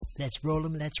Let's roll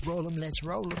 'em, let's roll 'em, let's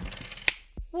roll 'em.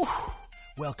 Woo!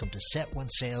 Welcome to Set One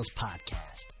Sales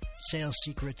Podcast. Sales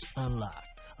Secrets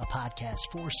Unlocked. A podcast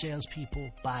for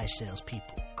salespeople by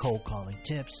salespeople. Cold calling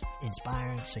tips,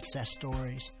 inspiring success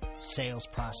stories, sales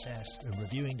process, and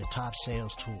reviewing the top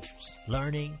sales tools.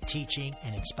 Learning, teaching,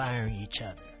 and inspiring each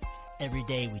other. Every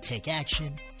day we take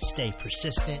action, stay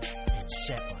persistent, and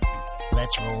set one.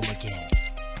 Let's roll again.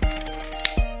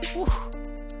 Woo.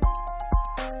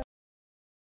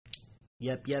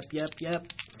 Yep.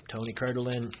 Tony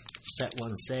Kurtulan, Set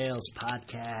One Sales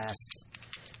Podcast.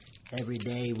 Every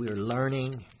day we are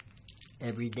learning.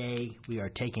 Every day we are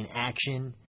taking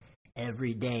action.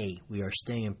 Every day we are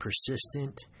staying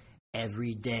persistent.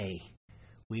 Every day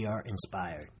we are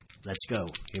inspired. Let's go.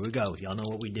 Here we go. Y'all know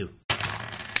what we do.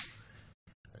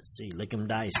 Let's see. Lick 'em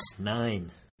dice.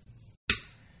 9.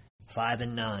 5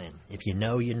 and 9. If you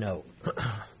know, you know.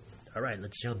 All right,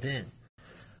 let's jump in.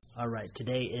 All right,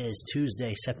 today is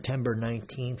Tuesday, September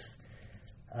 19th.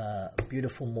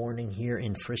 Beautiful morning here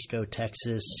in Frisco,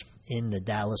 Texas, in the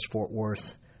Dallas-Fort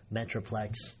Worth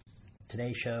Metroplex.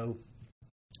 Today's show,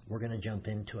 we're going to jump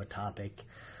into a topic.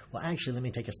 Well, actually, let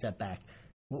me take a step back.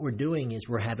 What we're doing is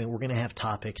we're going to have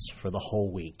topics for the whole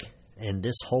week. And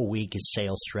this whole week is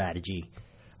sales strategy.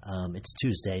 It's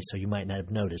Tuesday, so you might not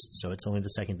have noticed. So it's only the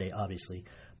second day, obviously.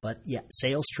 But yeah,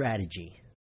 sales strategy,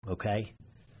 okay,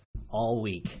 all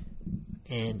week.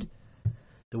 And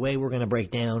the way we're going to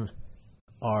break down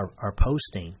our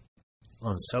posting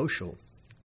on social,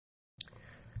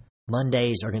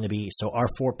 Mondays are going to be, so our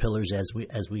 4 pillars as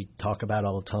we talk about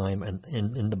all the time and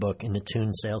in the book, in the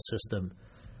Tune Sales System: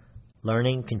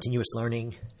 learning, continuous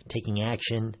learning, taking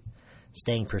action,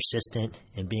 staying persistent,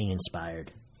 and being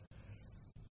inspired.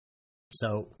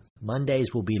 So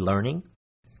Mondays will be learning,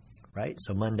 right?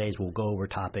 So Mondays we'll go over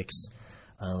topics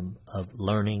of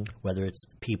learning, whether it's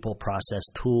people, process,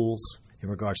 tools in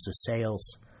regards to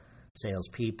sales,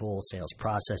 salespeople, sales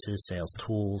processes, sales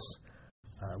tools.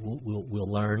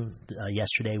 We'll learn.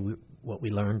 Yesterday,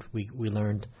 we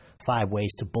learned 5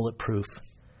 ways to bulletproof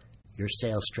your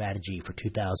sales strategy for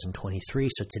 2023.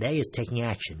 So today is taking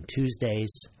action.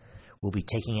 Tuesdays, we'll be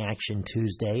taking action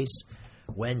Tuesdays.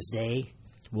 Wednesday,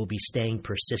 we'll be staying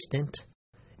persistent,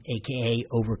 aka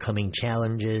overcoming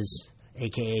challenges,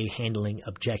 aka handling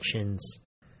objections.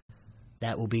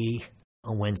 That will be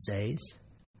on Wednesdays.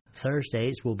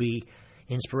 Thursdays will be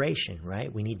inspiration,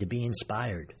 right? We need to be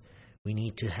inspired. We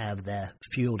need to have that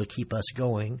fuel to keep us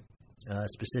going,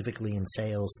 specifically in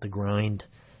sales. The grind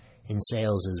in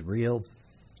sales is real.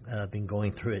 I've been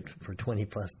going through it for 20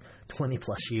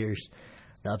 plus years.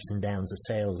 The ups and downs of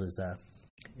sales is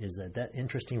that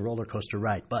interesting roller coaster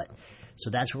ride. But so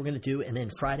that's what we're going to do. And then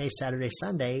Friday, Saturday,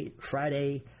 Sunday.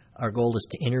 Friday, our goal is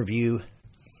to interview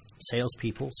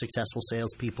salespeople, successful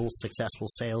sales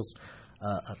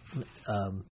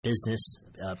business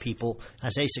people. I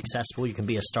say successful. You can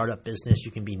be a startup business.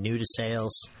 You can be new to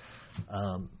sales.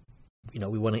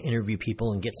 We want to interview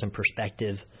people and get some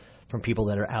perspective from people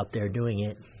that are out there doing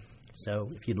it. So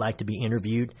if you'd like to be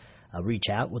interviewed, reach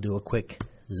out. We'll do a quick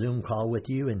Zoom call with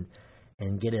you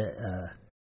and get a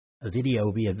video.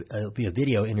 It'll be a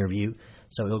video interview,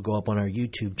 so it'll go up on our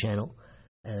YouTube channel.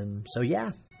 So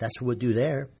yeah, that's what we'll do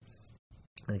there.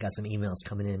 I got some emails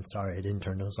coming in. Sorry, I didn't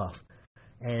turn those off.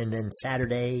 And then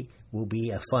Saturday we'll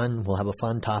have a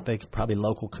fun topic, probably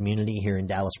local community here in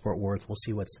Dallas-Fort Worth. We'll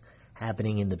see what's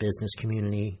happening in the business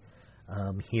community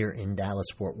here in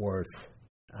Dallas-Fort Worth.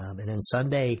 And then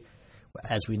Sunday,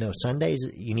 as we know, Sundays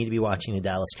you need to be watching the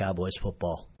Dallas Cowboys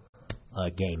football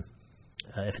game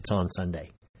if it's on Sunday.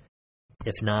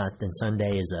 If not, then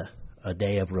Sunday is a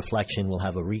day of reflection. We'll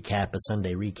have a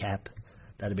Sunday recap.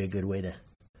 That'll be a good way to.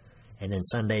 And then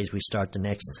Sundays we start the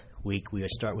next week. We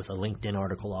start with a LinkedIn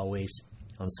article always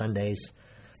on Sundays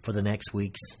for the next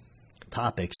week's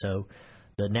topic. So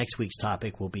the next week's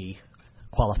topic will be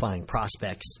qualifying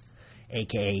prospects,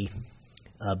 aka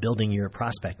building your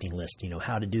prospecting list.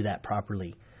 How to do that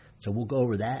properly. So we'll go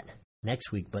over that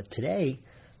next week. But today,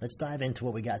 let's dive into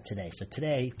what we got today. So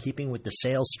today, keeping with the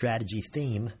sales strategy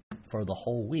theme for the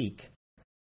whole week.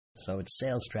 So it's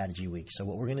sales strategy week. So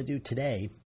what we're going to do today.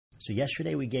 So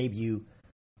yesterday we gave you,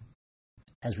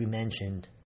 as we mentioned,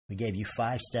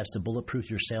 5 steps to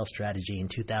bulletproof your sales strategy in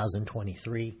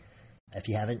 2023. If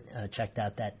you haven't checked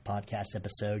out that podcast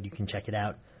episode, you can check it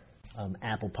out.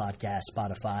 Apple Podcast,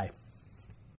 Spotify.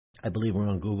 I believe we're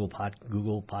on Google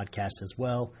Podcasts as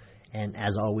well. And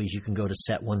as always, you can go to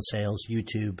Set One Sales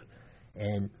YouTube.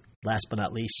 And last but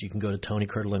not least, you can go to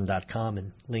TonyKurtulan.com,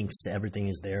 and links to everything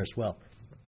is there as well.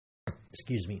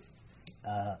 Excuse me.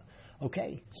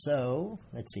 Okay, so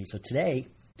let's see. So today,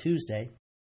 Tuesday,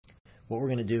 what we're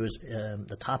going to do is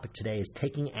the topic today is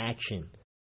taking action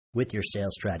with your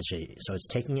sales strategy. So it's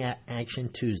taking action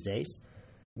Tuesdays.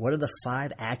 What are the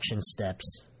 5 action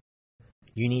steps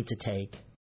you need to take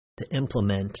to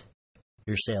implement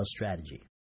your sales strategy,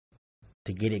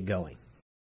 to get it going,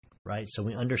 right? So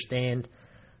we understand.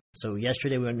 So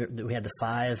yesterday we had the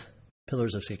 5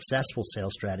 pillars of successful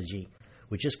sales strategy,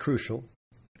 which is crucial,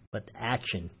 but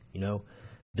action,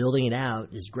 building it out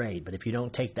is great. But if you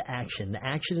don't take the action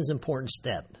is an important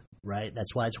step, right?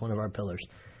 That's why it's one of our pillars.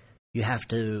 You have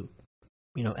to,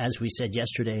 as we said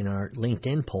yesterday in our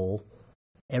LinkedIn poll,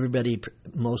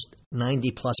 most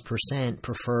 90+%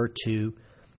 prefer to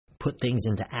put things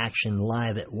into action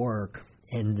live at work,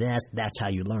 and that's how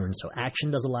you learn. So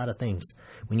action does a lot of things.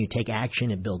 When you take action,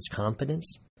 it builds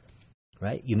confidence,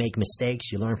 right? You make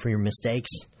mistakes, you learn from your mistakes,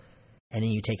 and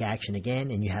then you take action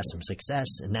again, and you have some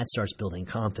success, and that starts building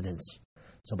confidence.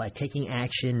 So by taking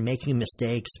action, making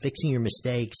mistakes, fixing your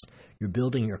mistakes, you're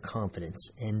building your confidence,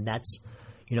 and that's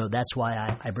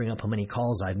why I bring up how many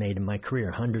calls I've made in my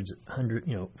career,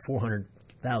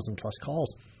 400,000 plus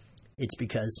calls. It's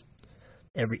because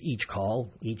each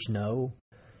call, each no,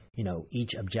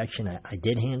 each objection I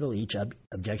did handle, each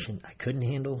objection I couldn't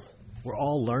handle, we're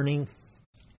all learning.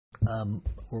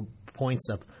 We're points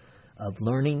of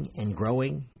learning and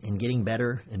growing and getting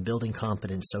better and building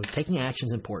confidence. So taking action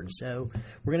is important. So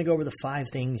we're going to go over the 5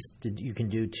 things that you can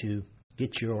do to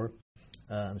get your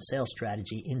sales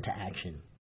strategy into action.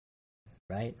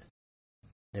 Right?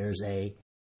 There's a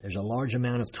large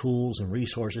amount of tools and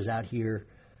resources out here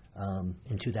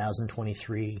in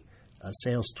 2023,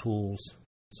 sales tools.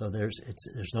 So there's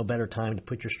no better time to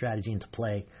put your strategy into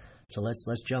play. So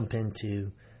let's jump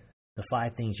into the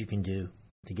 5 things you can do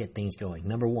to get things going.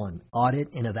 Number 1,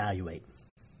 audit and evaluate.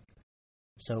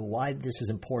 So why this is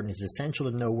important is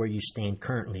essential to know where you stand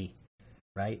currently,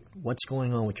 right? What's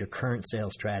going on with your current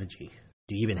sales strategy?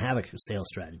 Do you even have a sales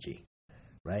strategy?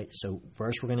 Right? So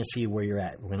first we're going to see where you're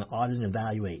at. We're going to audit and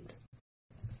evaluate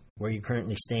where you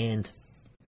currently stand,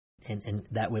 and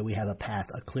that way we have a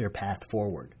clear path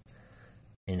forward.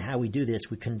 And how we do this,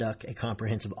 we conduct a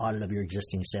comprehensive audit of your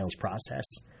existing sales process.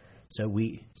 So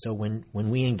when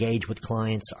we engage with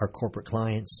clients, our corporate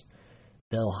clients,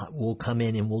 we'll come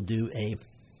in and we'll do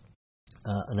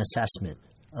an assessment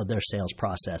of their sales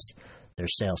process, their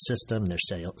sales system,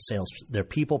 their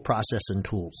people, process, and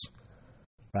tools.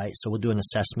 Right, so we'll do an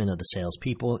assessment of the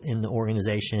salespeople in the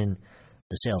organization,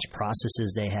 the sales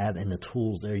processes they have, and the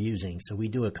tools they're using. So we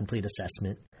do a complete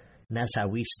assessment, and that's how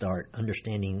we start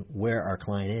understanding where our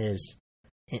client is,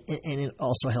 and it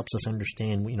also helps us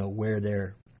understand, where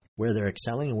they're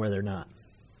excelling and where they're not.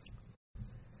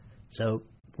 So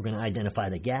we're going to identify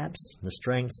the gaps, the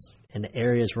strengths, and the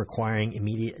areas requiring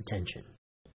immediate attention.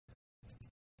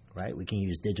 Right, we can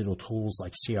use digital tools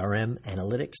like CRM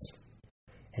analytics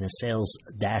and a sales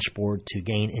dashboard to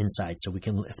gain insight. So we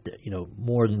can,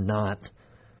 more than not,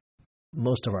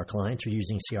 most of our clients are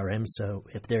using CRM. So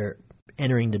if they're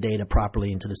entering the data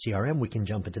properly into the CRM, we can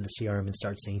jump into the CRM and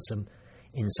start seeing some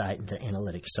insight into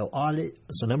analytics. So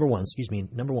number one,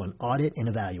 audit and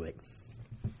evaluate.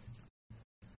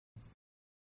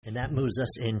 And that moves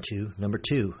us into number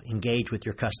 2, engage with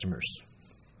your customers.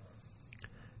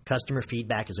 Customer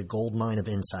feedback is a gold mine of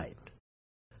insight.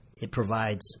 It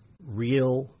provides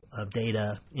real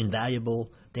data,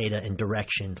 invaluable data, and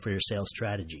direction for your sales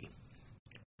strategy.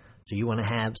 So you want to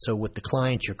have, with the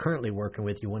clients you're currently working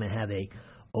with, you want to have a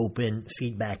open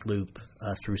feedback loop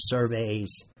through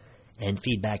surveys and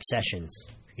feedback sessions.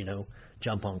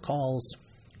 Jump on calls,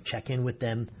 check in with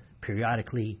them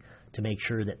periodically to make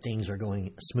sure that things are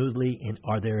going smoothly, and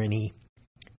are there any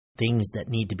things that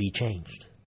need to be changed?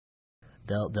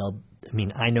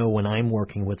 I know when I'm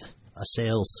working with a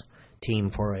sales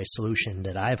team for a solution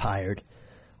that I've hired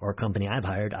or a company I've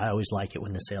hired, I always like it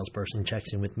when the salesperson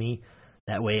checks in with me.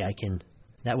 That way I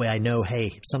know, hey,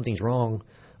 if something's wrong.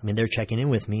 They're checking in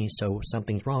with me, so if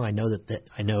something's wrong, I know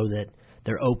that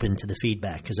they're open to the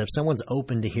feedback. Because if someone's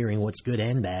open to hearing what's good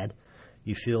and bad,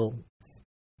 you feel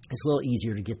it's a little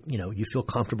easier to get, you feel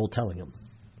comfortable telling them.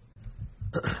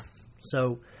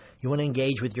 So you want to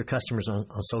engage with your customers on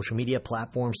social media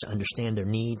platforms to understand their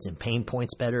needs and pain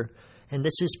points better. And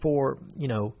this is for,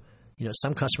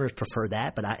 some customers prefer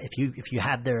that, but if you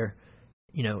have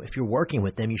if you're working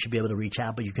with them, you should be able to reach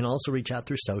out, but you can also reach out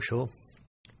through social,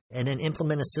 and then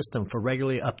implement a system for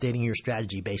regularly updating your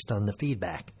strategy based on the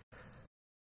feedback.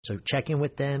 So check in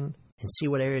with them and see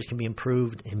what areas can be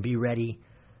improved, and be ready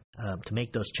to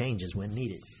make those changes when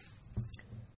needed.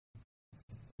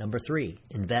 Number 3,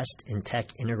 invest in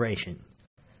tech integration.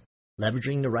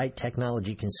 Leveraging the right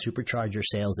technology can supercharge your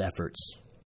sales efforts,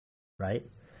 right?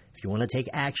 If you want to take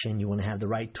action, you want to have the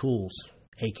right tools,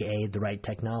 aka the right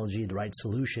technology, the right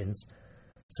solutions,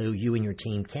 so you and your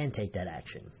team can take that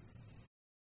action.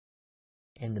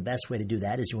 And the best way to do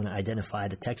that is you want to identify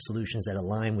the tech solutions that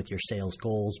align with your sales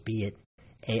goals, be it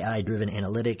AI-driven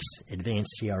analytics,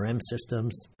 advanced CRM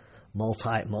systems,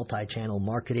 multi-channel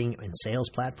marketing and sales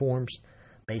platforms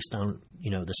based on,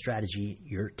 the strategy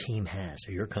your team has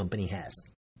or your company has.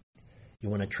 You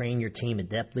want to train your team you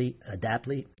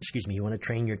want to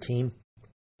train your team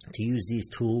to use these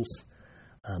tools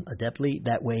adeptly.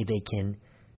 That way they can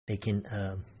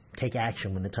take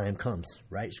action when the time comes,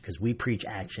 right? Because we preach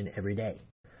action every day.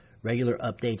 Regular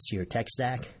updates to your tech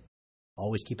stack.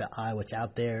 Always keep an eye what's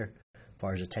out there as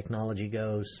far as the technology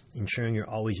goes. Ensuring you're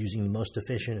always using the most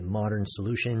efficient and modern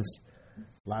solutions.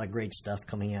 A lot of great stuff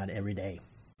coming out every day.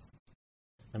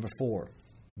 Number 4,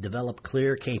 develop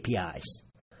clear KPIs.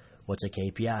 What's a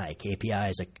KPI? KPI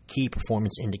is a key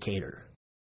performance indicator.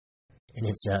 And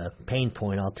it's a pain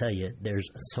point, I'll tell you. There's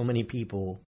so many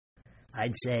people.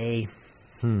 I'd say,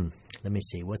 let me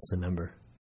see, what's the number?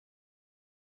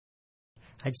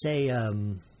 I'd say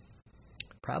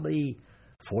probably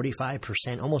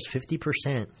 45%, almost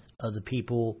 50% of the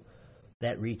people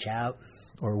that reach out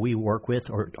or we work with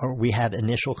or we have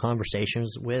initial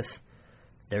conversations with,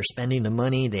 they're spending the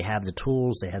money, they have the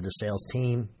tools, they have the sales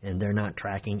team, and they're not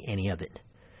tracking any of it.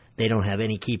 They don't have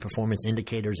any key performance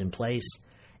indicators in place.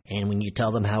 And when you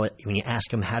tell them when you ask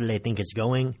them how do they think it's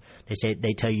going,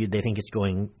 they tell you they think it's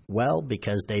going well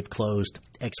because they've closed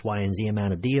X, Y, and Z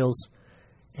amount of deals.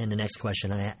 And the next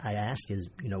question I ask is,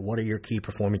 what are your key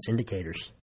performance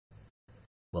indicators?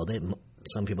 Well,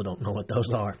 some people don't know what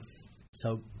those are.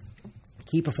 So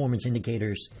key performance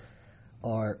indicators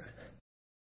are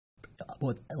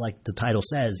what, like the title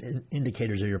says,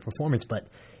 indicators of your performance, but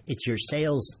it's your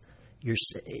sales. You're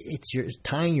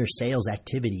tying your sales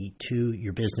activity to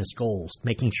your business goals,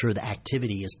 making sure the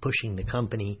activity is pushing the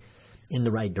company in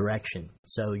the right direction.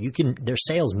 So their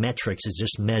sales metrics is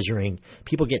just measuring.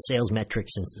 People get sales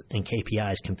metrics and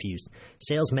KPIs confused.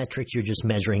 Sales metrics, you're just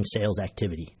measuring sales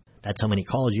activity. That's how many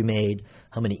calls you made,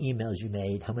 how many emails you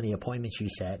made, how many appointments you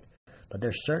set. But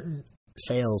there's certain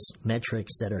sales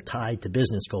metrics that are tied to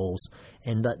business goals,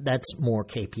 and that's more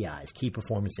KPIs, key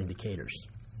performance indicators.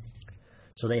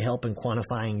 So they help in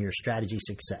quantifying your strategy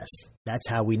success. That's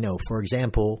how we know. For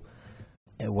example,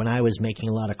 when I was making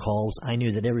a lot of calls, I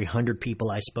knew that every 100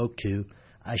 people I spoke to,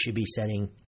 I should be setting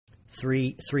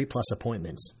three plus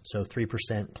appointments. So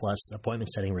 3% plus appointment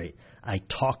setting rate. I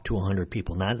talked to 100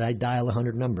 people, not that I dial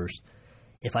 100 numbers.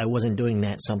 If I wasn't doing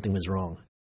that, something was wrong.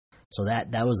 So that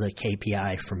was a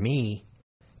KPI for me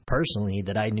personally,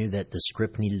 that I knew that the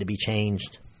script needed to be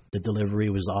changed. The delivery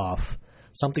was off.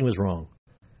 Something was wrong.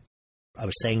 I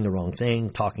was saying the wrong thing,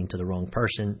 talking to the wrong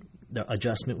person. The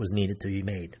adjustment was needed to be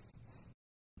made.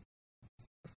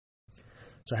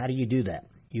 So how do you do that?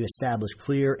 You establish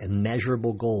clear and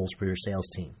measurable goals for your sales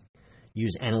team.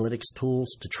 Use analytics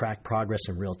tools to track progress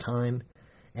in real time,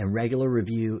 and regular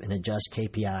review and adjust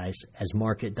KPIs as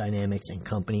market dynamics and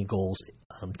company goals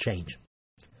change.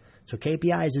 So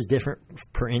KPIs is different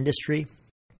per industry.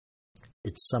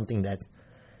 It's something that,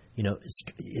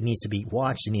 it needs to be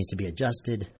watched, it needs to be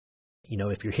adjusted.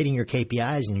 If you're hitting your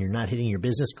KPIs and you're not hitting your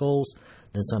business goals,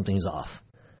 then something's off.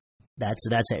 That's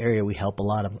an area we help a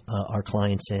lot of our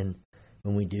clients in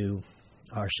when we do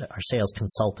our sales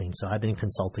consulting. So I've been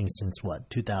consulting since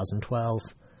 2012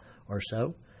 or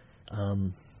so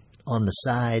on the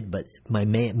side, but my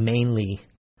main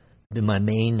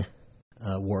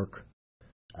work,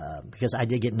 because I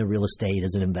did get into real estate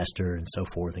as an investor and so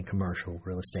forth, and commercial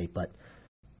real estate, but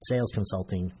sales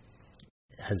consulting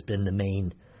has been the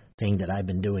main thing that I've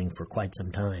been doing for quite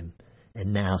some time.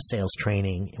 And now sales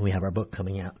training, and we have our book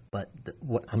coming out. But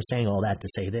what I'm saying all that to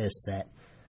say this, that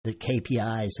the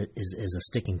KPIs is a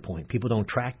sticking point. People don't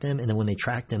track them, and then when they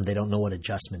track them, they don't know what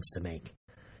adjustments to make.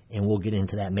 And we'll get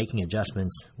into that. Making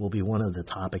adjustments will be one of the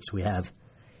topics we have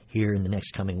here in the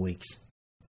next coming weeks.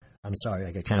 I'm sorry,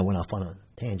 I kind of went off on a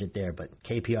tangent there, but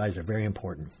KPIs are very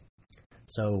important.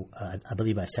 So I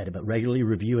believe I said it, but regularly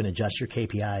review and adjust your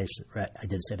KPIs. I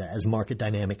did say that as market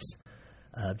dynamics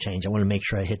change. I want to make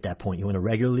sure I hit that point. You want to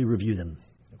regularly review them.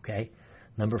 Okay.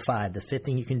 Number 5, the 5th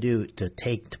thing you can do to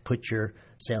put your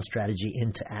sales strategy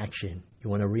into action. You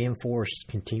want to reinforce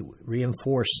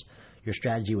your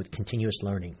strategy with continuous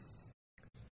learning.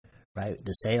 Right.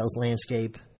 The sales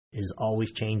landscape is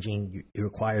always changing. It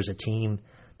requires a team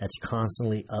that's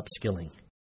constantly upskilling.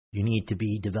 You need to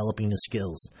be developing the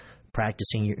skills,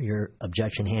 practicing your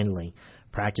objection handling,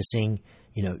 practicing,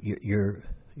 your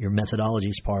your methodology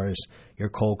as far as your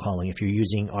cold calling. If you're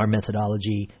using our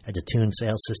methodology at the Tune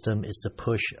Sales System, it's the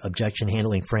push objection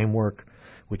handling framework,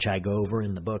 which I go over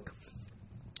in the book,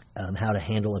 how to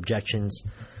handle objections.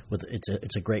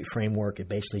 It's a great framework. It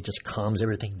basically just calms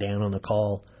everything down on the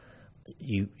call.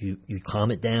 You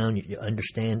calm it down. You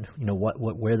understand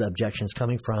where the objection is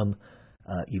coming from.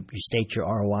 You state your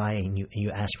ROI and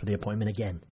you ask for the appointment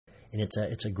again. And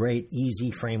it's a great,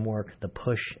 easy framework, the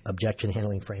push objection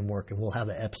handling framework. And we'll have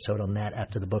an episode on that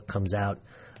after the book comes out.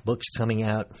 Book's coming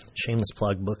out, shameless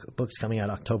plug, book's coming out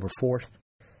October 4th.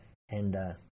 And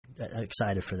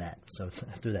excited for that. So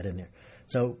I threw that in there.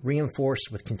 So reinforce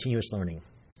with continuous learning.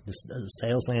 The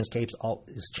sales landscape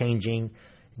is changing,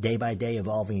 day by day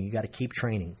evolving. You got to keep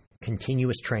training,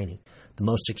 continuous training. The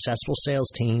most successful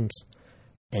sales teams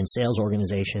and sales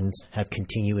organizations have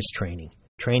continuous training.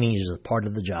 Training is a part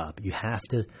of the job. You have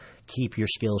to keep your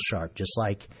skills sharp. Just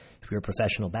like if you're a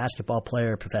professional basketball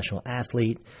player, professional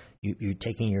athlete, you're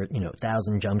taking your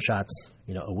 1,000 jump shots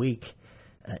a week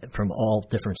from all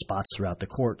different spots throughout the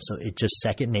court. So it's just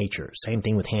second nature. Same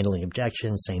thing with handling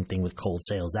objections. Same thing with cold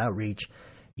sales outreach.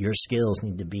 Your skills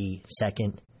need to be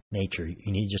second nature.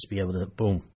 You need to just be able to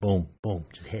boom, boom, boom,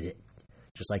 just hit it,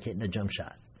 just like hitting a jump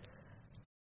shot.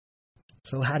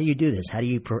 So how do you do this? How do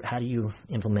you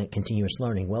implement continuous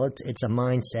learning? Well, it's a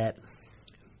mindset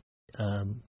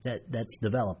that's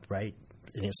developed, right?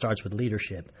 And it starts with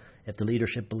leadership. If the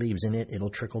leadership believes in it, it'll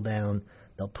trickle down.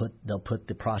 They'll put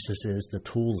the processes, the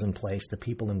tools in place, the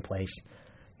people in place.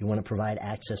 You want to provide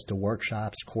access to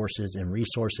workshops, courses, and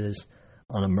resources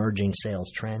on emerging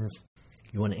sales trends.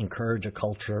 You want to encourage a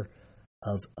culture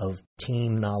of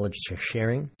team knowledge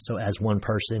sharing. So as one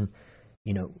person,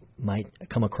 might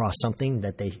come across something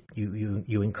that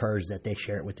you encourage that they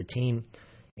share it with the team.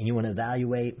 And you want to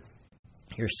evaluate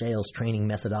your sales training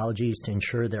methodologies to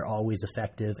ensure they're always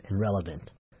effective and relevant.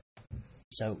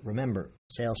 So remember,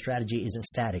 sales strategy isn't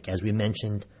static, as we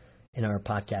mentioned in our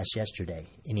podcast yesterday.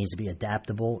 It needs to be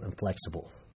adaptable and flexible,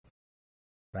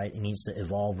 right? It needs to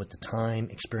evolve with the time,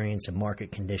 experience, and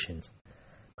market conditions.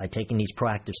 By taking these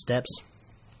proactive steps,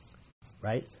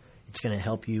 right, it's going to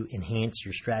help you enhance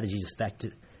your strategy's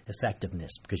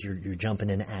effectiveness because you're jumping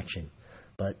into action,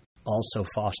 but also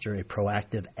foster a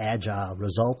proactive, agile,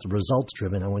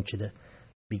 results-driven. I want you to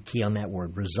be key on that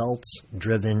word,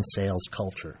 results-driven sales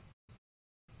culture,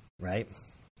 right?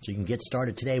 So you can get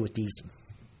started today with these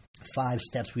 5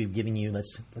 steps we've given you.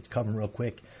 Let's cover them real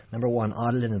quick. Number 1,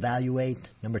 audit and evaluate.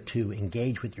 Number 2,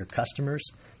 engage with your customers,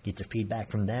 get the feedback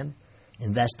from them.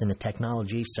 Invest in the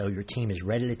technology so your team is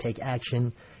ready to take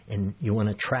action, and you want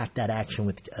to track that action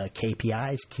with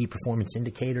KPIs, key performance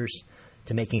indicators,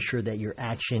 to making sure that your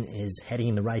action is heading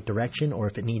in the right direction, or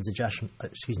if it needs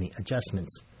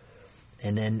adjustments.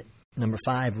 And then number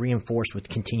 5, reinforce with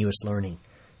continuous learning.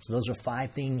 So those are 5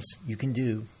 things you can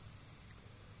do,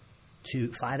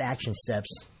 5 action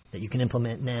steps that you can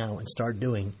implement now and start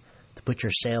doing to put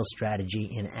your sales strategy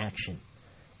in action.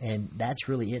 And that's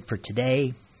really it for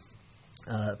today.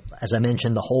 As I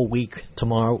mentioned, the whole week,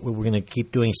 tomorrow, we're going to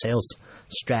keep doing sales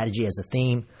strategy as a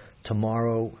theme.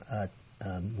 Tomorrow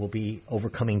will be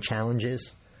overcoming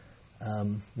challenges.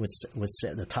 With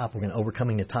the top, we're going to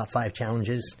overcoming the top 5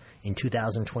 challenges in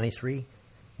 2023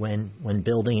 when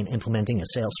building and implementing a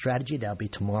sales strategy. That'll be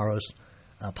tomorrow's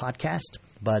podcast.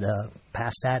 But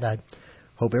past that, I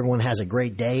hope everyone has a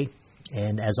great day.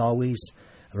 And as always,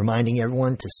 reminding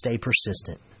everyone to stay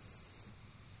persistent.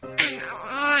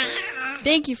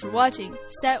 Thank you for watching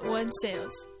Set 1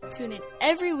 Sales. Tune in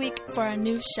every week for our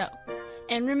new show.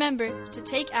 And remember to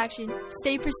take action,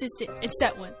 stay persistent, and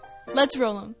set one. Let's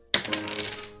roll 'em.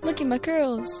 Look at my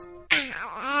curls.